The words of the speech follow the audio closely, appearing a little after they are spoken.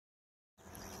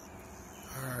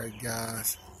Alright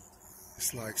guys,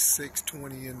 it's like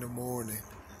 6:20 in the morning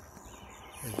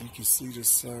and you can see the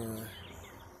sun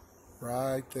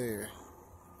right there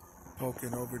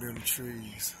poking over them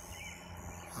trees.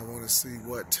 I want to see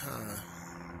what time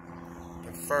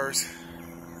the first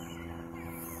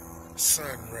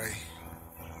sun ray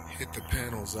hit the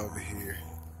panels over here,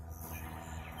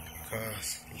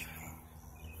 because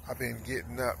I've been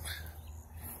getting up.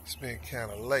 It's been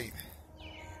kind of late,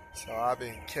 so I've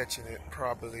been catching it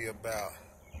probably about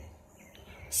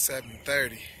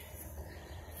 7:30,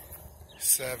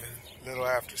 little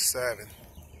after 7.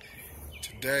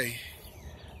 Today,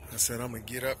 I said I'm gonna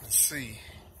get up and see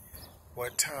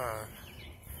what time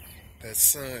that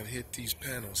sun hit these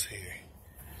panels here.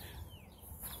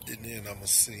 And then I'm gonna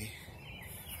see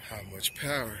how much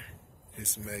power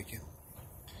it's making.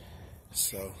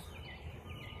 So,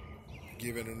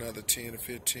 give it another 10 to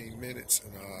 15 minutes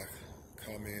and I'll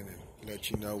come in and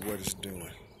let you know what it's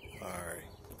doing.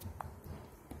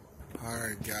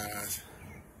 Alright guys,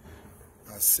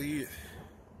 I see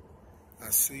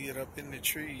it up in the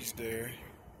trees there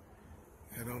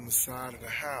and on the side of the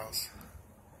house,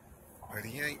 but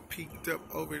he ain't peeked up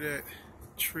over that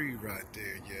tree right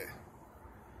there yet.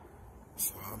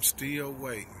 So I'm still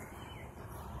waiting.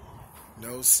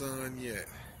 No sun yet.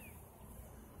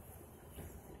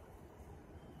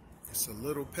 It's a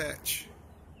little patch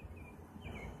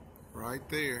right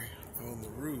there on the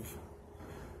roof.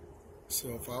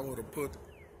 So if I were to put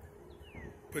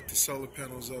the solar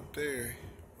panels up there,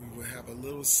 we would have a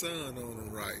little sun on them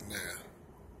right now.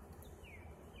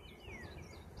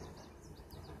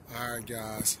 Alright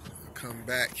guys, I'll come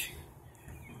back.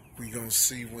 We gonna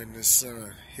see when the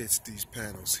sun hits these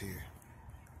panels here.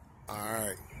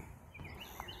 Alright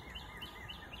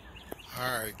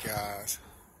guys,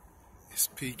 it's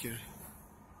peeking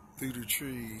through the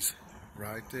trees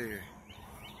right there.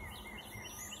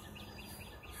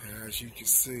 And as you can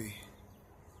see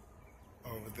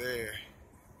over there,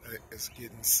 it's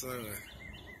getting sun.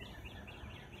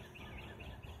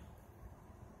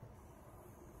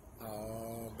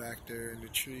 All back there in the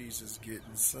trees is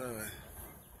getting sun.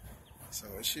 So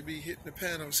it should be hitting the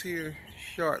panels here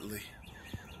shortly.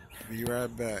 Be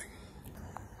right back.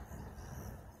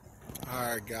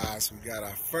 Alright guys, we got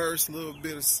our first little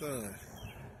bit of sun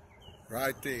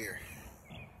right there.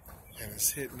 And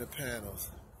it's hitting the panels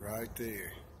right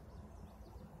there.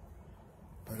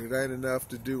 But it ain't enough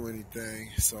to do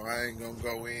anything, so I ain't gonna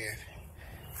go in.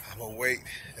 I'm gonna wait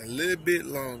a little bit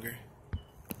longer.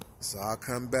 So I'll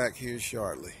come back here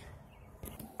shortly.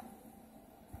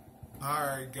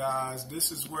 Alright guys,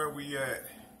 this is where we at.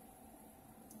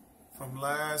 From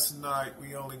last night,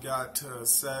 we only got to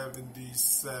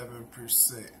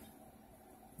 77%.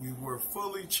 We were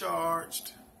fully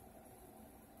charged,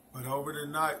 but over the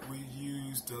night we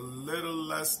used a little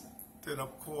less than a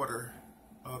quarter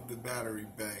of the battery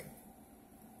bank.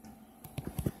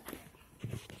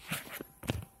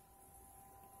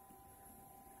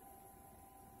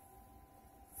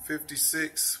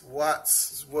 $56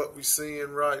 watts is what we're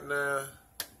seeing right now.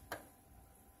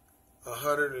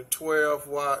 112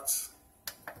 watts.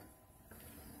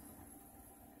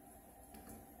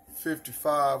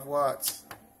 55 watts.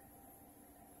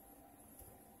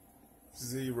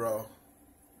 0.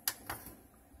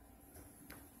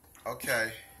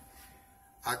 Okay.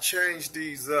 I changed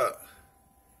these up.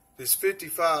 This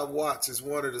 55 watts is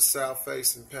one of the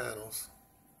south-facing panels.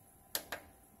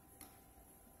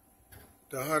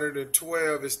 The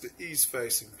 112 is the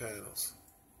east-facing panels.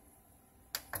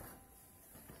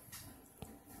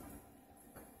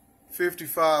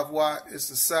 55 watt is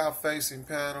the south-facing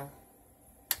panel.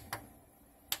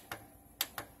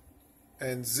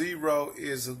 And 0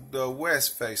 is the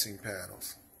west-facing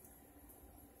panels.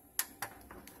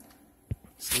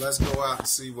 So let's go out and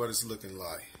see what it's looking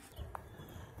like.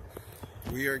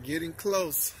 We are getting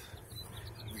close.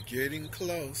 We're getting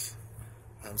close.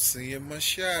 I'm seeing my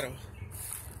shadow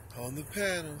on the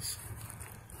panels.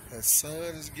 That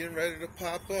sun is getting ready to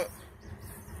pop up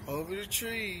over the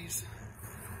trees.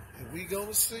 And we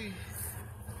gonna see.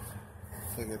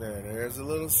 Look at that. There's a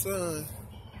little sun.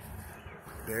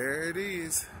 There it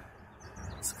is.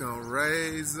 It's gonna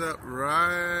raise up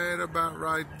right about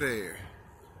right there.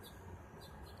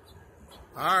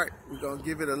 Alright, we're gonna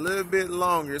give it a little bit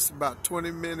longer. It's about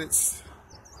 20 minutes.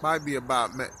 It might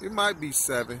be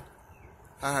 7.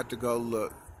 I have to go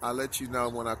look. I'll let you know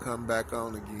when I come back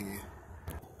on again.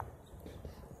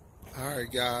 Alright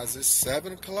guys, it's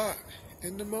 7 o'clock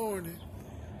in the morning.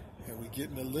 And we're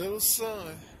getting a little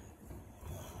sun.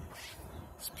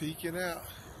 It's peeking out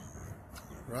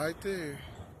right there.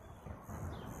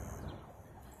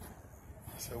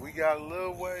 So we got a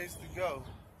little ways to go.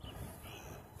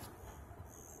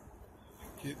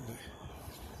 Getting it.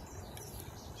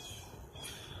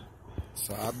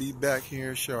 So I'll be back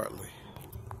here shortly.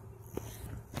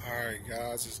 Alright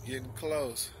guys, it's getting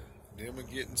close. Then we're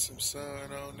getting some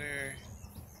sun on there.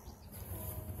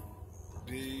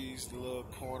 The little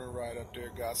corner right up there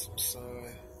got some sun.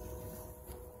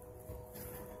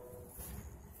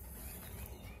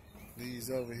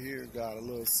 These over here got a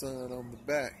little sun on the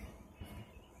back.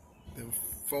 Them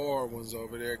far ones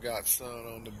over there got sun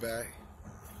on the back.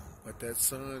 But that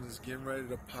sun is getting ready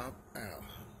to pop out.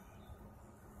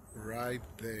 Right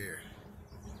there.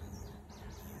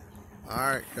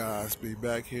 Alright guys, be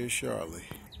back here shortly.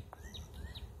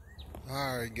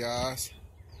 Alright guys.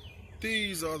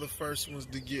 These are the first ones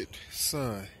to get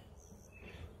sun.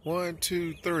 1,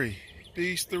 2, 3.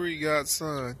 These 3 got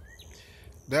sun.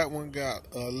 That one got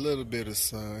a little bit of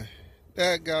sun.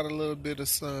 That got a little bit of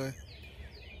sun.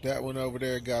 That one over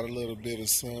there got a little bit of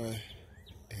sun.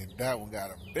 And that one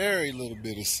got a very little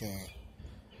bit of sun.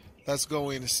 Let's go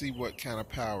in and see what kind of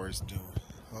power it's doing.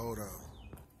 Hold on.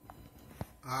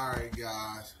 Alright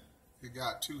guys. It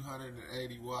got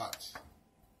 280 watts.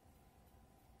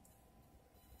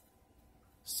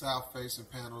 South facing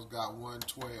panels got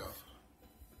 112.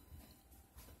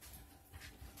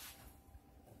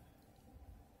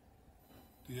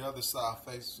 The other south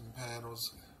facing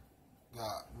panels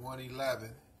got 111.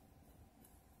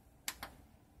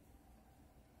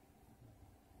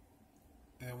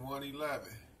 And 111.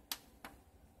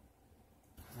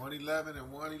 111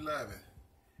 and 111.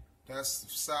 That's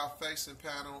south facing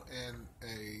panel and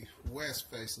a west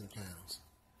facing panels.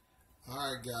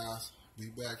 Alright guys. Be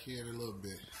back here in a little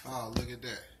bit. Oh, look at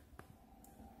that.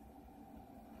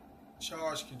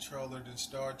 Charge controller didn't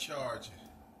start charging.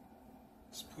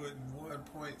 It's putting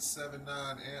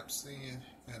 1.79 amps in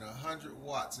and 100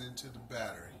 watts into the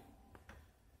battery.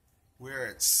 We're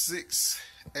at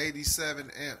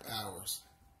 687 amp hours.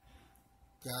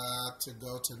 Got to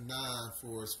go to 9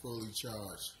 before it's fully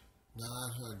charged.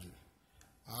 900.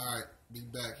 Alright, be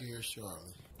back here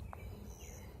shortly.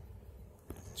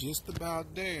 Just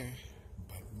about there.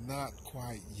 Not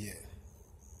quite yet.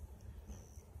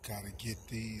 Gotta get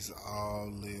these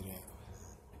all lit up.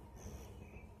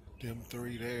 Them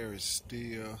 3 there is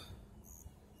still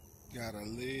got a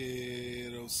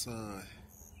little sun.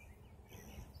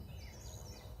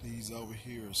 These over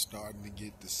here are starting to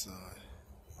get the sun.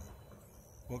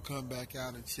 We'll come back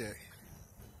out and check.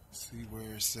 See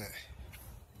where it's at.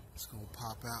 It's gonna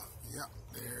pop out. Yep,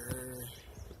 there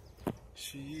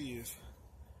she is.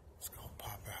 It's gonna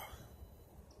pop out.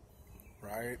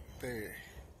 Right there.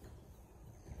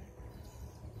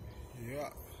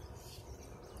 Yep.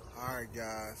 Alright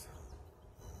guys.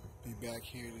 Be back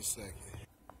here in a second.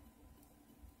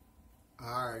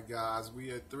 Alright guys, we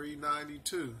at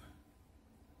 392.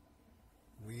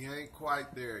 We ain't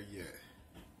quite there yet.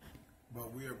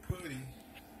 But we are putting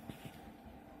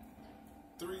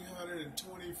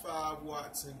 325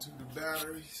 watts into the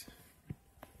batteries.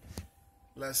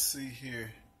 Let's see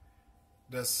here.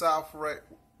 The south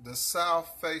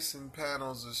facing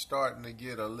panels are starting to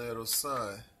get a little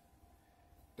sun.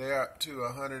 They're up to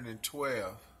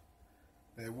 112.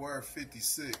 They were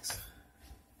 56.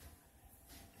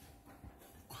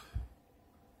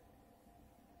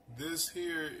 This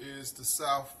here is the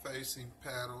south facing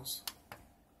panels.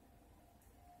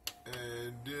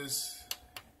 And this,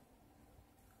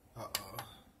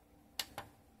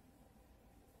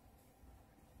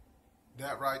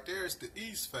 that right there is the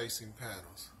east facing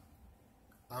panels.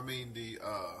 I mean the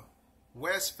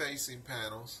west facing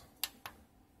panels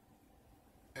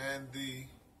and the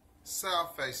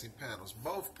south facing panels,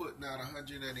 both putting out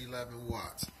 111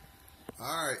 watts.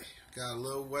 Alright, got a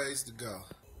little ways to go.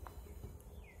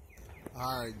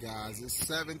 Alright guys, it's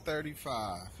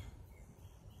 7:35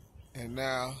 and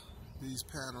now these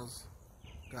panels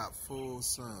got full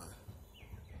sun.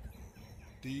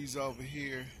 These over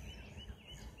here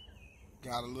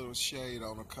got a little shade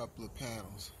on a couple of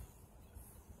panels.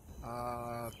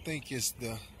 I think it's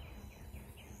the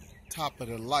top of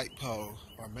the light pole,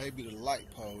 or maybe the light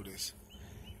pole that's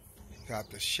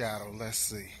got the shadow. Let's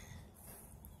see.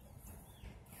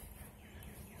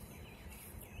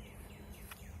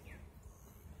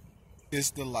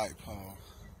 It's the light pole.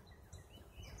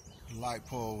 The light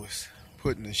pole is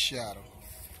putting a shadow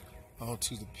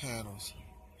onto the panels.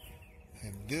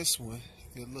 And this one,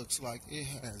 it looks like it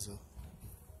has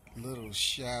a little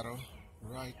shadow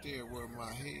right there where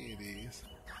my head is.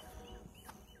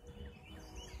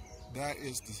 That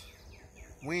is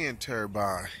the wind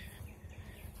turbine.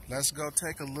 Let's go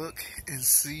take a look and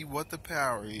see what the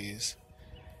power is.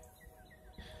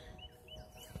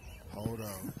 Hold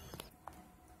on.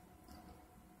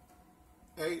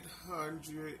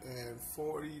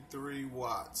 843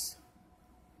 watts.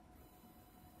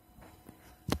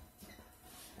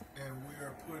 And we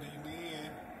are putting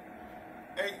in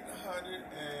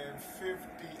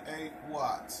 858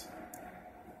 watts.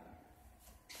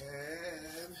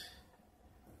 And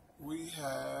we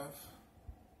have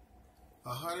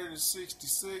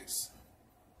 166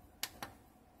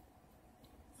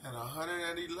 and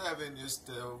 111 is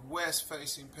the west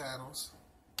facing panels.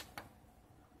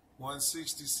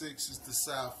 166 is the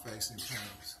south facing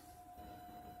panels.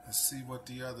 Let's see what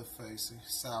the other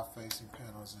south facing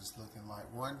panels is looking like.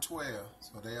 112,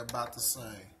 so they're about the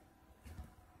same.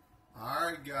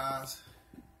 Alright guys,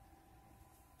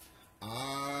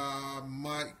 I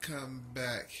might come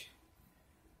back.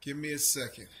 Give me a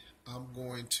second. I'm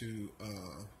going to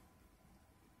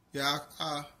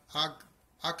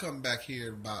I'll come back here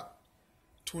in about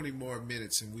 20 more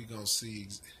minutes and we're gonna see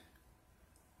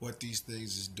what these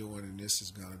things is doing, and this is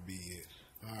gonna be it.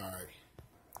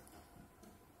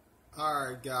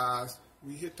 Alright guys,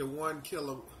 we hit the 1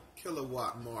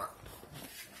 kilowatt mark,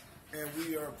 and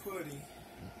we are putting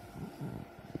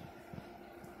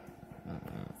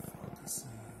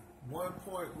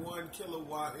 1.1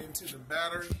 kilowatt into the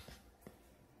battery,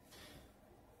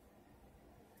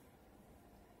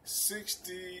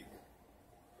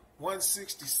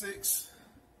 166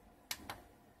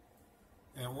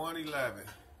 and 111.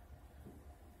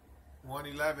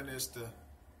 111 is the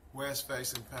west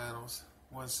facing panels.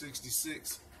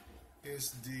 166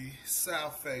 is the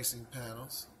south facing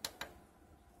panels.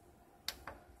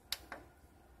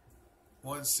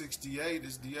 168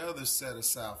 is the other set of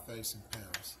south facing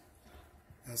panels.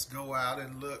 Let's go out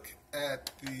and look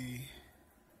at the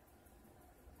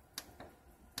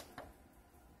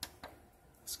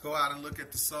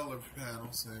solar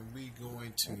panels, and we're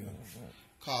going to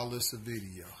call this a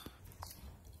video.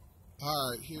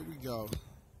 Alright, here we go.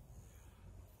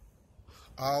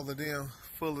 All of them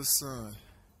full of sun.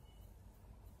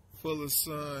 Full of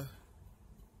sun,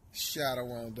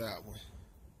 shadow on that one.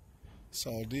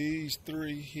 So these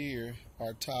three here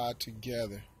are tied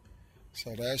together.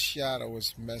 So that shadow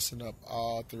is messing up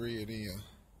all three of them.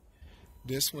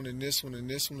 This one and this one and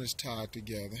this one is tied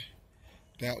together.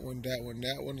 That one, that one,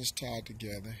 that one is tied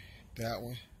together. That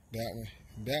one, and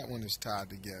that one is tied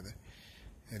together.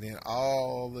 And then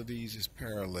all of these is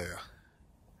parallel.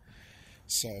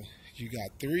 So you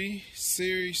got 3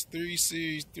 series, 3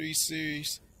 series, 3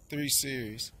 series, 3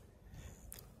 series.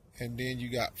 And then you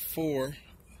got 4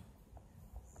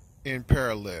 in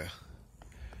parallel.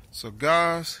 So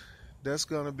guys, that's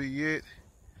gonna be it.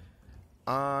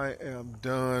 I am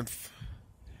done.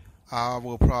 I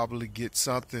will probably get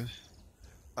something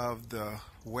of the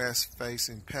west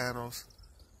facing panels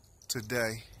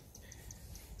today.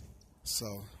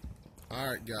 So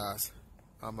alright guys,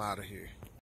 I'm out of here.